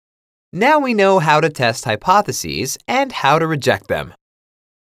Now we know how to test hypotheses and how to reject them.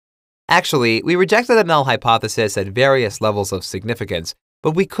 Actually, we rejected the null hypothesis at various levels of significance,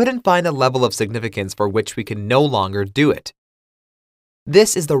 but we couldn't find a level of significance for which we can no longer do it.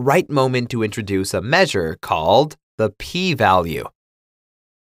 This is the right moment to introduce a measure called the p-value.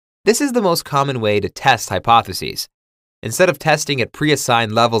 This is the most common way to test hypotheses. Instead of testing at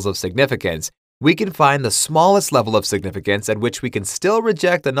pre-assigned levels of significance, we can find the smallest level of significance at which we can still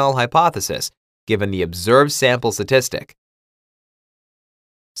reject the null hypothesis, given the observed sample statistic.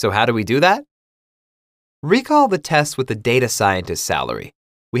 So how do we do that? Recall the test with the data scientist salary.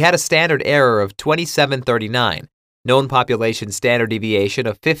 We had a standard error of 2739, known population standard deviation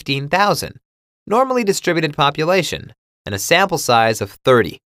of 15,000, normally distributed population, and a sample size of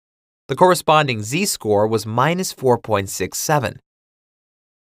 30. The corresponding z-score was minus 4.67.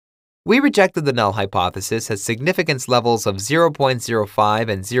 We rejected the null hypothesis at significance levels of 0.05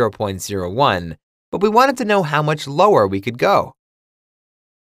 and 0.01, but we wanted to know how much lower we could go.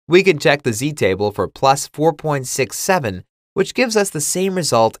 We can check the z-table for plus 4.67, which gives us the same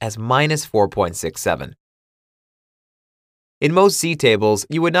result as minus 4.67. In most z-tables,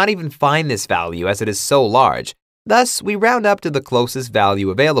 you would not even find this value as it is so large. Thus, we round up to the closest value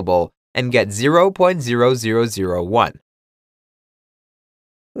available and get 0.0001.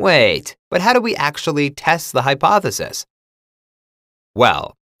 Wait, but how do we actually test the hypothesis?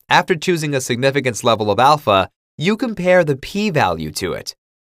 Well, after choosing a significance level of alpha, you compare the p-value to it.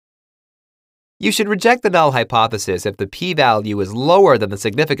 You should reject the null hypothesis if the p-value is lower than the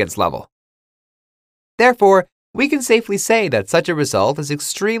significance level. Therefore, we can safely say that such a result is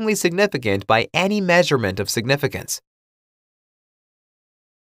extremely significant by any measurement of significance.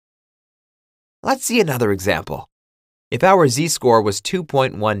 Let's see another example. If our z-score was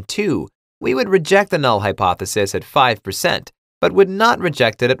 2.12, we would reject the null hypothesis at 5%, but would not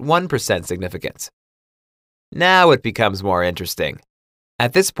reject it at 1% significance. Now it becomes more interesting.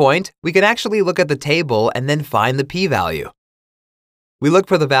 At this point, we can actually look at the table and then find the p-value. We look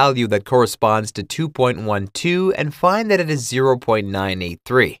for the value that corresponds to 2.12 and find that it is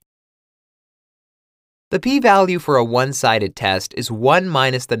 0.983. The p-value for a one-sided test is 1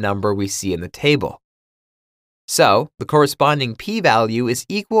 minus the number we see in the table. So, the corresponding p-value is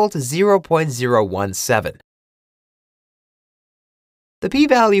equal to 0.017. The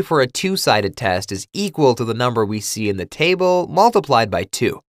p-value for a two-sided test is equal to the number we see in the table multiplied by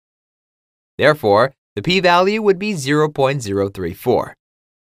 2. Therefore, the p-value would be 0.034.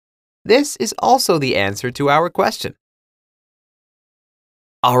 This is also the answer to our question.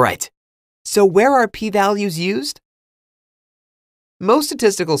 All right, so where are p-values used? Most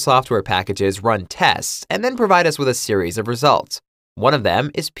statistical software packages run tests and then provide us with a series of results. One of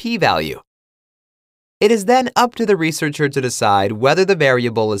them is p-value. It is then up to the researcher to decide whether the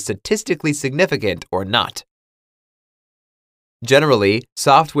variable is statistically significant or not. Generally,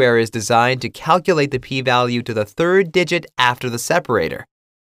 software is designed to calculate the p-value to the third digit after the separator.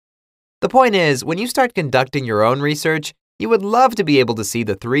 The point is, when you start conducting your own research, you would love to be able to see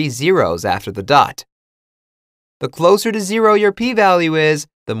the 3 zeros after the dot. The closer to 0 your p-value is,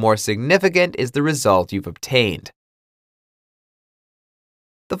 the more significant is the result you've obtained.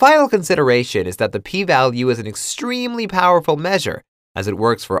 The final consideration is that the p-value is an extremely powerful measure, as it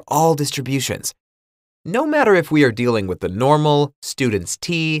works for all distributions. No matter if we are dealing with the normal, student's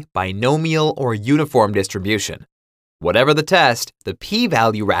t, binomial, or uniform distribution. Whatever the test, the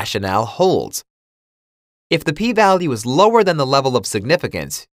p-value rationale holds. If the p-value is lower than the level of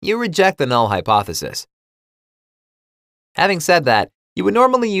significance, you reject the null hypothesis. Having said that, you would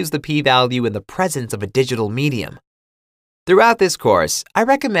normally use the p-value in the presence of a digital medium. Throughout this course, I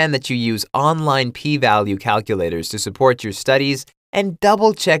recommend that you use online p-value calculators to support your studies and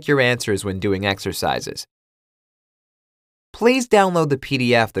double-check your answers when doing exercises. Please download the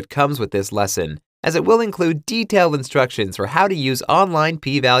PDF that comes with this lesson, as it will include detailed instructions for how to use online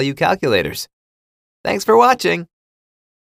p-value calculators. Thanks for watching!